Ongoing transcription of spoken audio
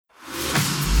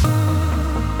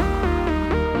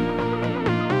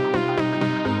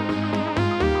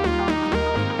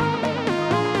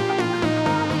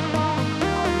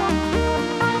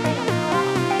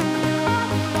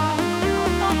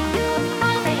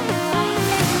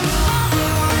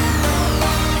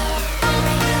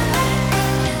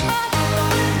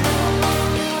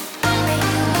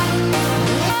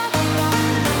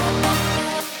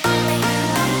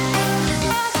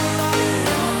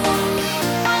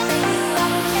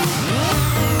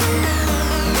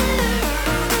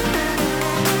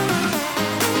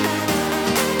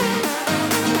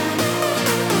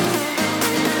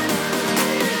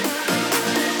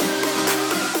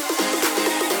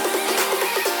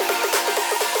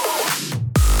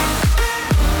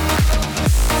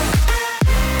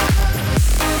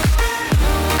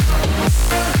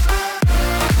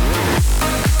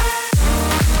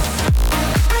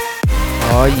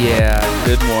Yeah,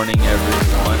 good morning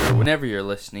everyone, or whenever you're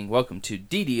listening. Welcome to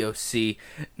DDOC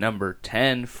number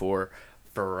 10 for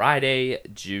Friday,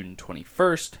 June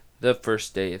 21st, the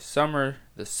first day of summer,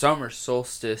 the summer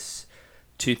solstice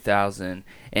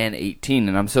 2018.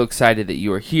 And I'm so excited that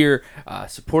you are here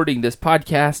supporting this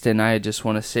podcast, and I just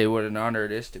want to say what an honor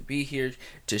it is to be here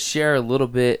to share a little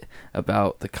bit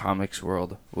about the comics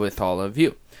world with all of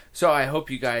you. So I hope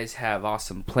you guys have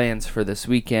awesome plans for this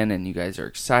weekend and you guys are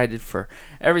excited for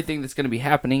everything that's going to be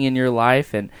happening in your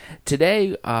life. And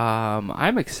today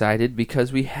I'm excited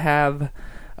because we have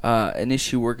an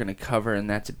issue we're going to cover, and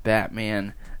that's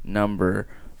Batman number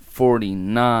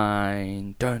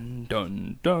 49. Dun,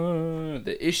 dun, dun.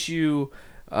 The issue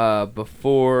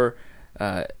before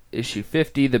issue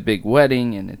 50, The Big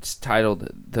Wedding, and it's titled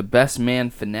The Best Man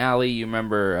Finale. You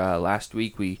remember last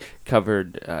week we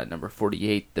covered number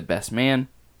 48, The Best Man.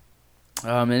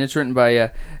 And it's written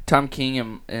by Tom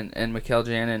King and Mikel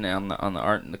Janin on the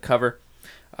art and the cover.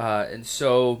 And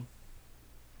so,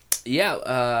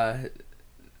 yeah,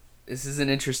 this is an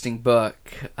interesting book.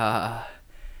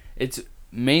 It's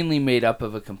mainly made up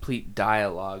of a complete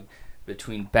dialogue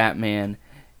between Batman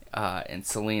and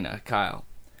Selina Kyle.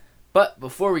 But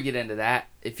before we get into that,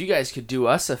 if you guys could do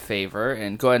us a favor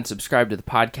and go ahead and subscribe to the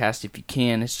podcast if you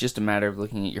can. It's just a matter of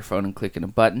looking at your phone and clicking a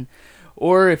button.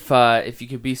 Or if you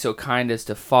could be so kind as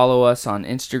to follow us on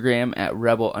Instagram at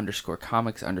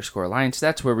rebel_comics_alliance.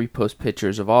 That's where we post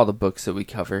pictures of all the books that we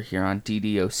cover here on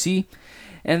DDOC.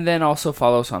 And then also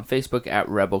follow us on Facebook at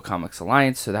Rebel Comics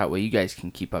Alliance, so that way you guys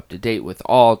can keep up to date with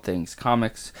all things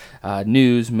comics,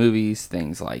 news, movies,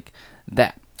 things like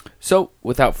that. So,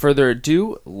 without further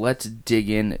ado, let's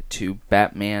dig into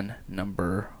Batman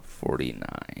number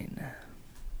 49.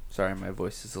 Sorry, my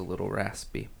voice is a little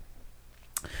raspy.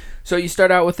 So, you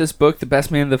start out with this book, The Best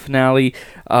Man, the finale.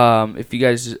 If you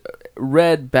guys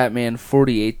read Batman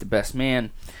 48, The Best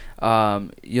Man,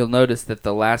 you'll notice that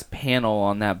the last panel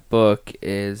on that book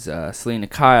is Selina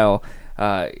Kyle,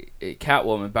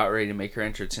 Catwoman, about ready to make her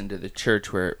entrance into the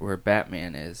church where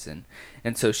Batman is,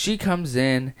 and so she comes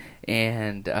in,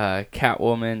 and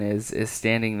Catwoman is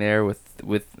standing there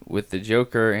with the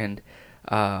Joker, and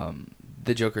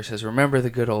the Joker says, "Remember the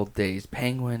good old days,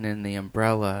 Penguin and the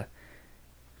umbrella.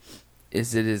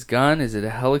 Is it his gun? Is it a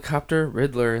helicopter?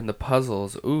 Riddler and the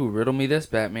puzzles. Ooh, riddle me this,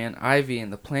 Batman. Ivy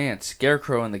and the plants,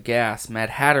 Scarecrow and the gas, Mad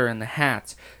Hatter and the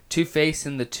hats, Two-Face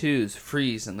and the twos,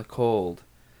 Freeze and the cold.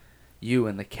 You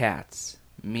and the cats,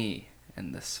 me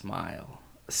and the smile."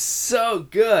 So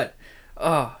good.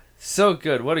 Oh, so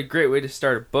good. What a great way to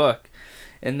start a book.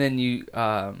 And then you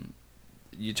turn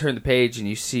the page and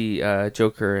you see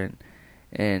Joker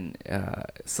and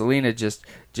Selina just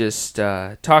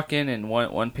talking, and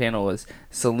one panel is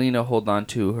Selina holding on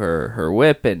to her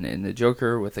whip and the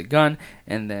Joker with a gun,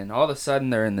 and then all of a sudden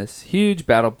they're in this huge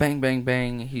battle. Bang, bang,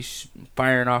 bang. He's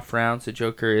firing off rounds. The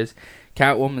Joker is.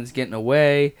 Catwoman's getting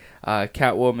away.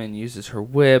 Catwoman uses her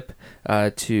whip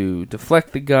to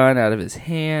deflect the gun out of his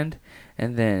hand,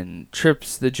 and then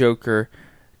trips the Joker,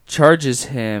 charges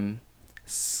him,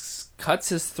 cuts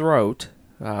his throat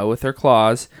with her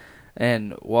claws,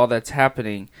 and while that's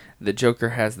happening, the Joker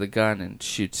has the gun and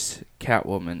shoots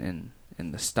Catwoman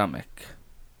in the stomach.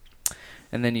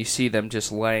 And then you see them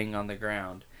just laying on the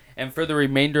ground. And for the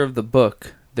remainder of the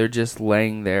book, they're just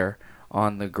laying there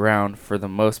on the ground for the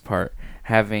most part,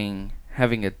 having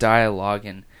a dialogue,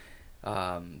 and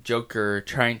Joker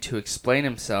trying to explain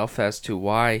himself as to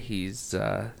why he is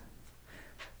the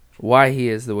way he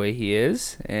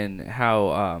is, and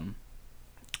how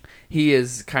he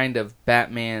is kind of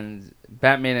Batman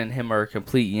and him are a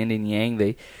complete yin and yang.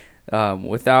 They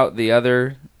without the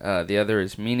other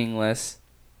is meaningless,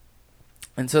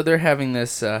 and so they're having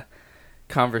this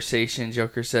conversation.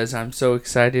 Joker says, "I'm so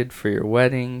excited for your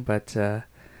wedding," but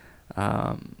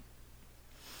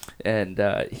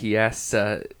he asks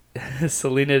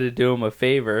Selina to do him a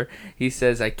favor. He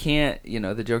says, "I can't,"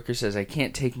 the Joker says, "I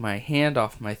can't take my hand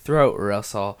off my throat or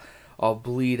else I'll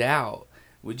bleed out.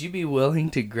 Would you be willing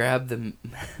to grab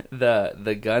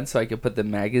the gun so I could put the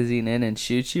magazine in and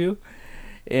shoot you?"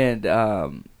 And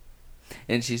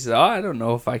she says, "Oh, I don't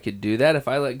know if I could do that. If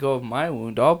I let go of my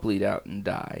wound, I'll bleed out and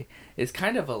die." It's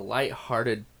kind of a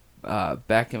light-hearted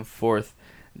back and forth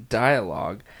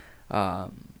dialogue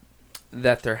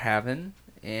that they're having,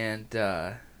 and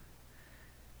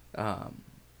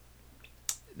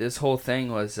this whole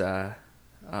thing was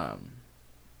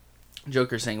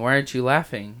Joker saying, "Why aren't you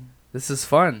laughing? This is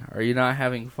fun. Are you not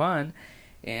having fun?"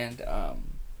 And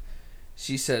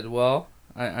she said, "Well,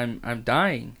 I'm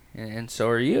dying, and so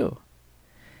are you."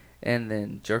 And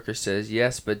then Joker says,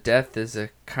 yes, but death is a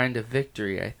kind of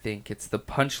victory, I think. It's the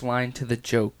punchline to the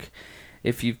joke.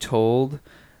 If you've told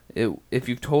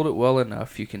it well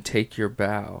enough, you can take your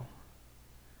bow.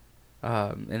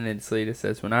 And then Selena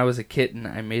says, when I was a kitten,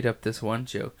 I made up this one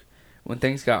joke. When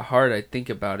things got hard, I'd think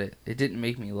about it. It didn't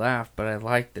make me laugh, but I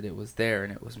liked that it was there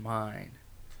and it was mine.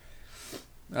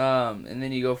 And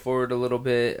then you go forward a little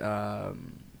bit.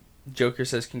 Joker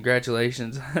says,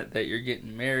 congratulations that you're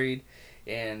getting married.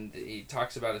 And he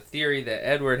talks about a theory that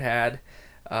Edward had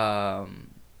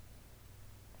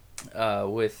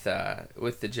with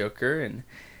the Joker.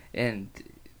 And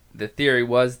the theory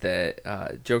was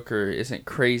that Joker isn't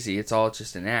crazy. It's all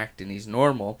just an act, and he's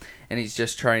normal, and he's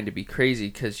just trying to be crazy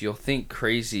because you'll think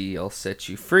crazy will set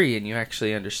you free, and you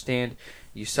actually understand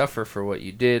you suffer for what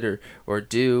you did or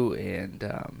do, and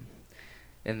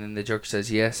then the Joker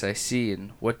says, yes, I see,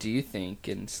 and what do you think?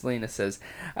 And Selena says,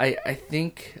 I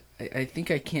think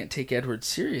I can't take Edward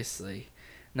seriously,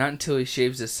 not until he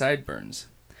shaves his sideburns.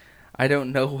 I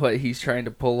don't know what he's trying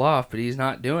to pull off, but he's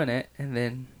not doing it. And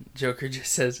then Joker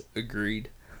just says, agreed.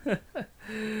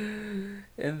 And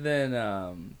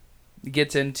then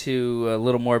gets into a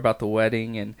little more about the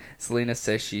wedding, and Selena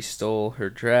says she stole her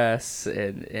dress,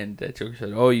 and Joker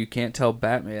says, oh, you can't tell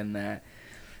Batman that.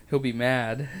 He'll be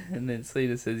mad. And then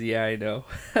Selena says, yeah, I know.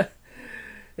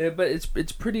 Yeah, but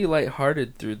it's pretty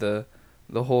lighthearted through the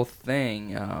whole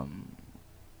thing.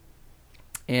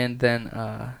 And then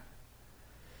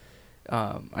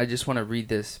I just want to read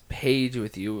this page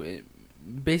with you.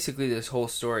 Basically, this whole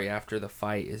story after the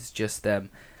fight is just them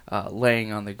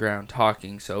laying on the ground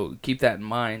talking. So keep that in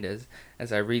mind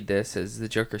as I read this, as the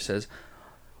Joker says,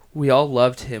 we all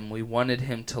loved him. We wanted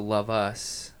him to love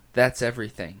us. That's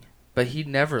everything. But he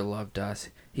never loved us.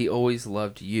 He always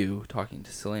loved you, talking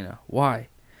to Selena. Why?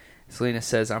 Selena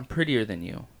says, I'm prettier than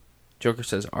you. Joker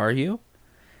says, are you?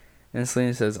 And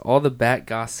Selena says, all the Bat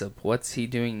gossip, what's he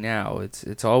doing now?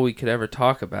 It's all we could ever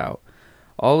talk about.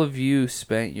 All of you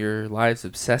spent your lives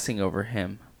obsessing over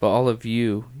him, but all of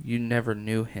you never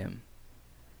knew him.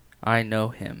 I know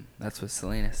him. That's what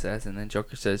Selena says. And then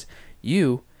Joker says,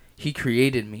 he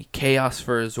created me, chaos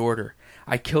for his order.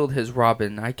 I killed his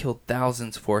Robin. I killed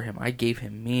thousands for him. I gave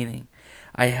him meaning.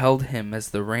 I held him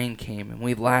as the rain came, and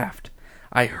we laughed.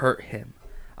 I hurt him.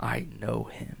 I know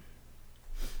him.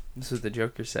 This is what the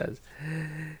Joker says.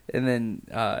 And then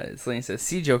Selena says,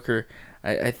 see, Joker,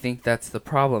 I think that's the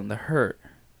problem, the hurt.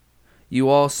 You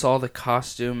all saw the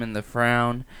costume and the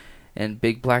frown and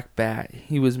Big Black Bat.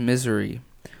 He was misery.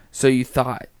 So you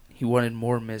thought he wanted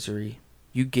more misery.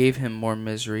 You gave him more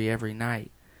misery every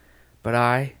night.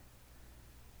 But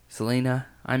Selena,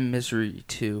 I'm misery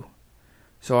too.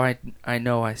 So I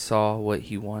know I saw what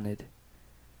he wanted.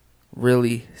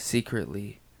 Really,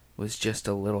 secretly, was just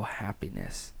a little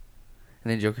happiness.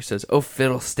 And then Joker says, oh,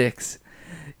 fiddlesticks.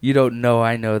 You don't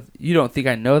think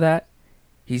I know that?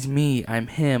 He's me, I'm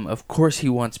him. Of course he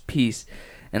wants peace,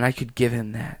 and I could give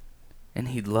him that. And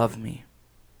he'd love me.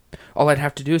 All I'd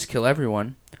have to do is kill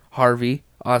everyone. Harvey,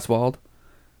 Oswald,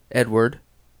 Edward,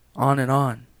 on and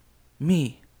on.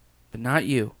 Me, but not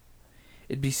you.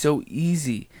 It'd be so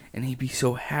easy, and he'd be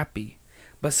so happy.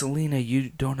 But Selena, you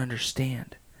don't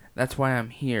understand. That's why I'm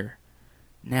here,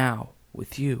 now,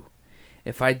 with you.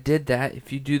 If I did that,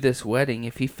 if you do this wedding,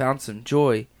 if he found some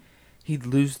joy, he'd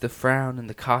lose the frown and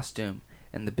the costume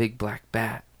and the Big Black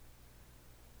Bat.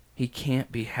 He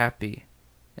can't be happy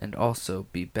and also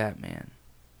be Batman.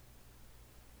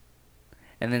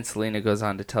 And then Selena goes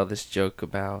on to tell this joke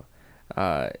about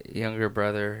younger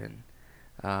brother,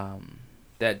 and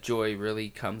that joy really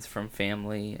comes from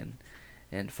family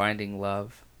and finding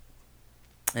love.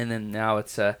 And then now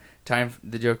it's time.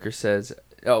 The Joker says,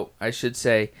 "Oh, I should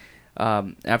say,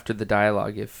 after the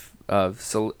dialogue, of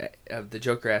the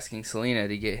Joker asking Selena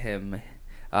to get him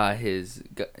his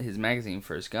magazine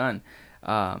for his gun,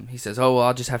 he says, "Oh, well,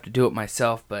 I'll just have to do it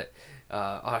myself, but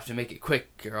I'll have to make it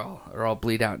quick, or I'll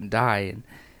bleed out and die."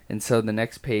 And so the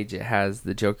next page it has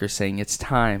the Joker saying, "It's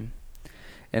time."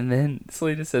 And then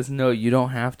Selena says, "No, you don't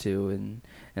have to."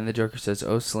 And the Joker says,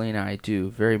 "Oh, Selena, I do.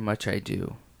 Very much I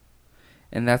do.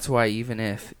 And that's why even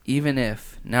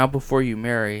if, now before you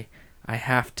marry, I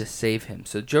have to save him."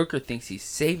 So Joker thinks he's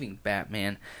saving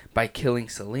Batman by killing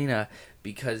Selena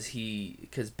because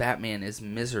Batman is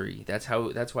misery. That's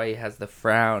why he has the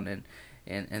frown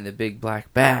and the Big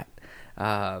Black Bat.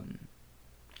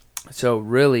 So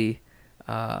really,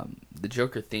 the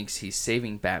Joker thinks he's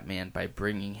saving Batman by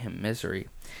bringing him misery.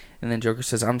 And then Joker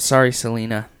says, "I'm sorry,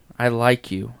 Selena. I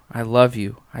like you. I love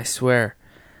you. I swear.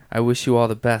 I wish you all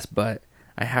the best, but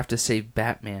I have to save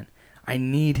Batman. I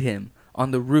need him.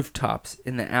 on the rooftops,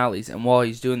 in the alleys. And while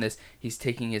he's doing this, he's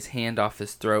taking his hand off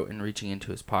his throat and reaching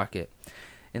into his pocket.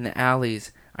 In the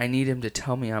alleys, I need him to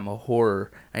tell me I'm a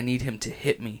horror. I need him to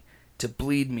hit me, to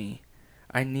bleed me.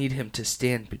 I need him to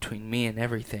stand between me and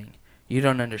everything. You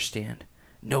don't understand.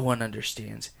 No one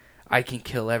understands. I can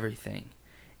kill everything.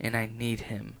 And I need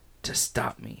him to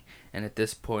stop me. And at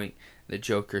this point, the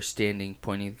Joker's standing,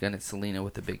 pointing the gun at Selina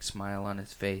with a big smile on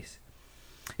his face.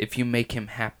 If you make him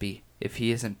happy, if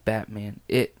he isn't Batman,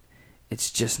 it's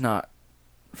just not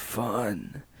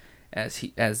fun. As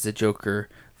the Joker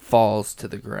falls to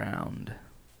the ground.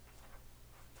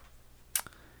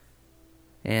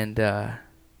 And the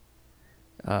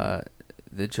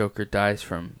Joker dies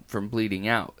from bleeding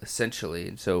out, essentially.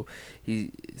 And so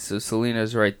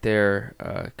Selina's right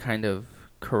there, kind of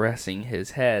caressing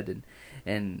his head,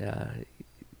 and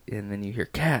then you hear,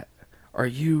 "Cat, are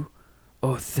you?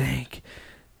 Oh, thank.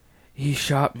 He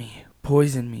shot me,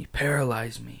 poisoned me,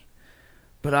 paralyzed me,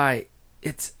 but I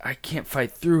can't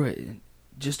fight through it.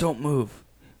 Just don't move."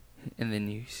 And then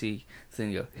you see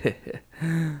Selina go,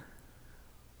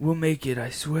 "We'll make it,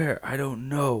 I swear. I don't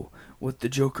know what the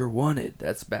Joker wanted."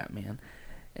 That's Batman.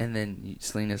 And then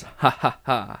Selina's, "Ha ha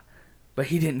ha." But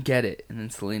he didn't get it. And then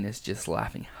Selina's just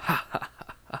laughing, "Ha ha ha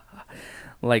ha."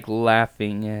 Like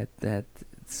laughing at that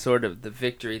sort of the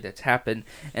victory that's happened.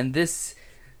 And this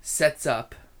sets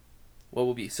up what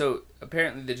will be. So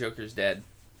apparently the Joker's dead.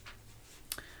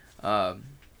 He'll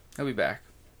be back,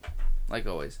 like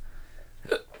always.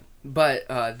 But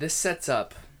this sets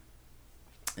up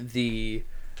the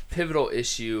pivotal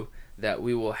issue that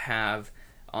we will have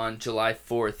on July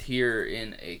 4th here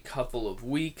in a couple of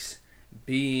weeks,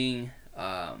 being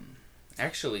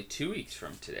actually 2 weeks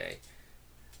from today.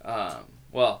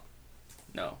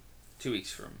 2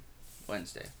 weeks from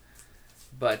Wednesday.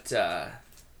 But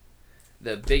the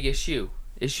big issue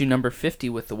number 50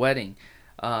 with the wedding.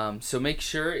 So make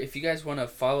sure, if you guys want to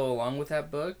follow along with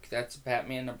that book, that's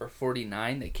Batman number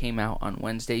 49 that came out on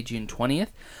Wednesday, June 20th.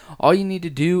 All you need to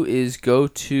do is go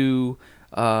to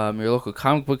your local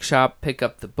comic book shop, pick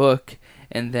up the book,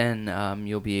 and then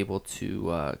you'll be able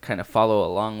to kind of follow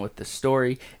along with the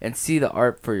story and see the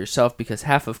art for yourself, because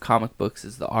half of comic books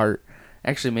is the art.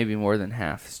 Actually, maybe more than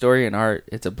half. Story and art,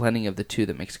 it's a blending of the two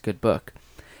that makes a good book.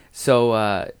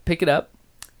 So pick it up,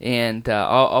 and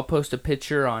I'll post a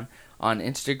picture on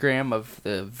Instagram of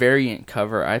the variant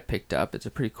cover I picked up. It's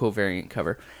a pretty cool variant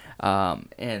cover.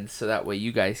 And so that way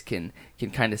you guys can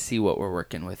kind of see what we're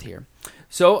working with here.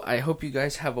 So I hope you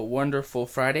guys have a wonderful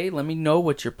Friday. Let me know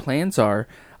what your plans are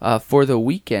for the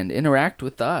weekend. Interact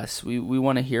with us. We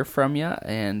want to hear from you.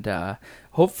 And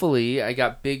hopefully, I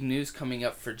got big news coming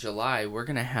up for July. We're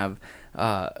going to have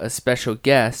a special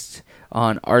guest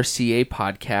on RCA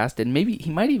podcast. And maybe he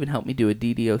might even help me do a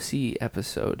DDOC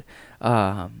episode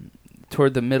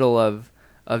toward the middle of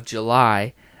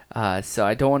July. So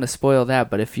I don't want to spoil that,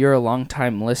 but if you're a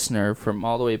long-time listener from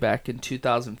all the way back in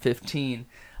 2015,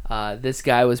 this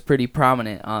guy was pretty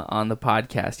prominent on the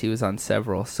podcast. He was on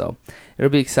several, so it'll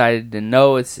be excited to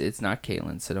know it's not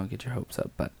Caitlin, so don't get your hopes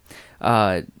up. But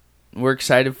we're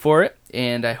excited for it,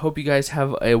 and I hope you guys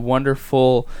have a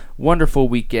wonderful, wonderful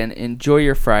weekend. Enjoy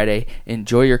your Friday,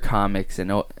 enjoy your comics,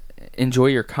 and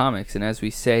as we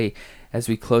say, as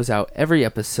we close out every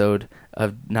episode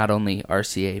of not only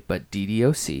RCA, but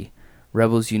DDOC,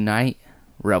 Rebels Unite,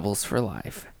 Rebels for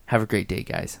Life. Have a great day,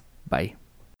 guys. Bye.